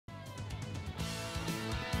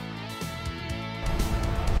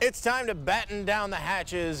It's time to batten down the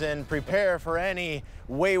hatches and prepare for any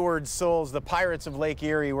wayward souls. The pirates of Lake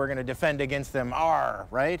Erie, we're going to defend against them.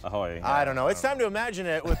 Right? Ahoy. I don't know. It's time to imagine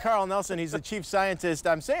it with Carl Nelson. He's the chief scientist.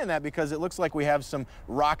 I'm saying that because it looks like we have some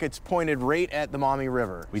rockets pointed right at the Maumee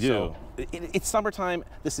River. We do. It's summertime.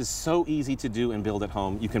 This is so easy to do and build at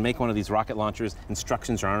home. You can make one of these rocket launchers.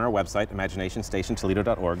 Instructions are on our website,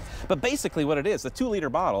 imaginationstationtoledo.org. But basically what it is, a 2-liter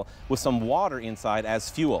bottle with some water inside as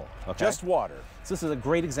fuel. Okay? Just water. So this is a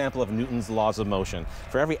great example of Newton's laws of motion.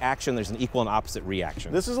 For every action, there's an equal and opposite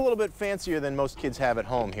reaction. This is a little bit fancier than most kids have at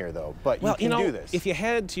home here, though, but you can do this. If you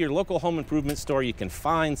head to your local home improvement store, you can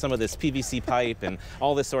find some of this PVC pipe and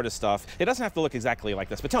all this sort of stuff. It doesn't have to look exactly like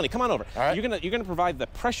this, but Tony, come on over. All right. You're gonna provide the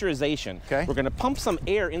pressurization. Okay. We're gonna pump some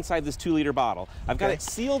air inside this 2-liter bottle. I've got it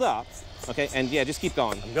sealed up. Okay, and yeah, just keep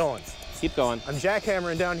going. I'm going. Keep going. I'm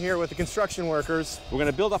jackhammering down here with the construction workers. We're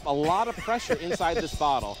going to build up a lot of pressure inside this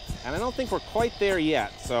bottle, and I don't think we're quite there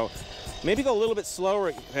yet. So maybe go a little bit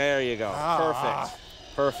slower. There you go. Perfect.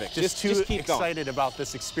 Perfect. Just keep excited going. About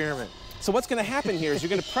this experiment. So what's going to happen here is you're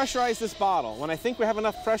going to pressurize this bottle. When I think we have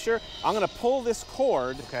enough pressure, I'm going to pull this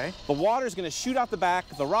cord. Okay. The water's going to shoot out the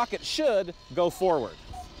back. The rocket should go forward.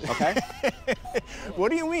 Okay? What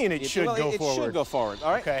do you mean it should go forward? It should go forward.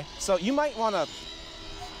 All right. Okay. So you might want to.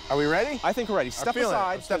 Are we ready? I think we're ready. Step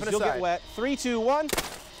aside, because you'll get wet. 3, 2, 1.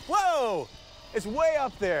 Whoa! It's way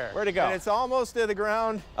up there. Where'd it go? And it's almost to the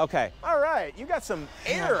ground. Okay. All right, you got some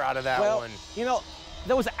air out of that one. You know,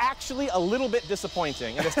 that was actually a little bit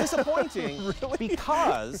disappointing. And it's disappointing Really?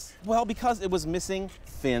 because it was missing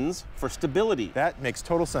fins for stability. That makes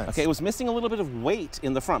total sense. Okay, it was missing a little bit of weight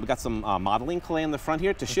in the front. We got some modeling clay in the front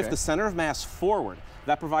here to shift the center of mass forward.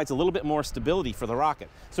 That provides a little bit more stability for the rocket.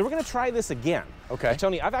 So we're going to try this again. Okay.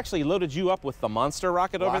 Tony, I've actually loaded you up with the monster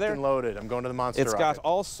rocket over there. Locked and loaded. I'm going to the monster rocket. It's got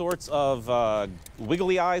all sorts of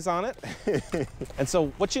wiggly eyes on it. And so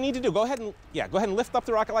what you need to do, go ahead and lift up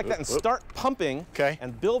the rocket like that and start pumping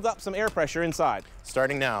and build up some air pressure inside.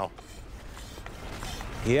 Starting now.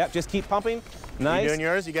 Yep, just keep pumping. Nice. You doing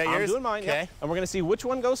yours? You got yours? I'm doing mine, okay. Yep. And we're going to see which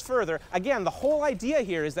one goes further. Again, the whole idea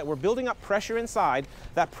here is that we're building up pressure inside.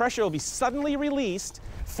 That pressure will be suddenly released,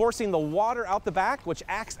 forcing the water out the back, which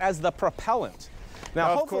acts as the propellant.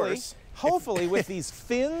 Now, hopefully with these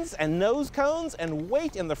fins and nose cones and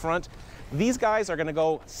weight in the front, these guys are going to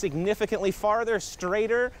go significantly farther,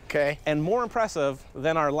 straighter, and more impressive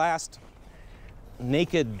than our last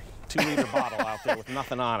naked 2-liter bottle out there with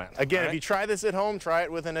nothing on it. Again, if you try this at home, try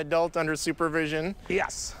it with an adult under supervision.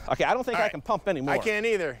 Yes. Okay, I don't think I can pump anymore. I can't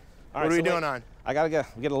either. What are we doing on? I got to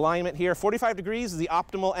get alignment here. 45 degrees is the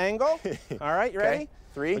optimal angle. All right, you ready?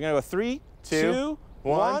 3. We're going to go 3, 2,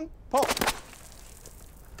 1, pull.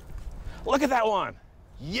 Look at that one.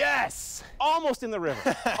 Yes! Almost in the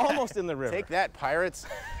river. Almost in the river. Take that, pirates.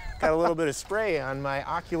 Got a little bit of spray on my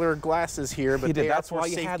ocular glasses here, but that's why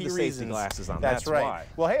you had the safety glasses on. That's right. Why.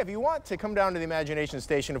 Well, hey, if you want to come down to the Imagination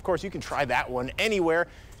Station, of course, you can try that one anywhere,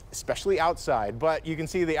 especially outside. But you can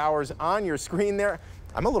see the hours on your screen there.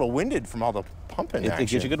 I'm a little winded from all the pumping action. It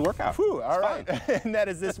gives you a good workout. Whew, all right. And that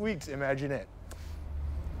is this week's Imagine It.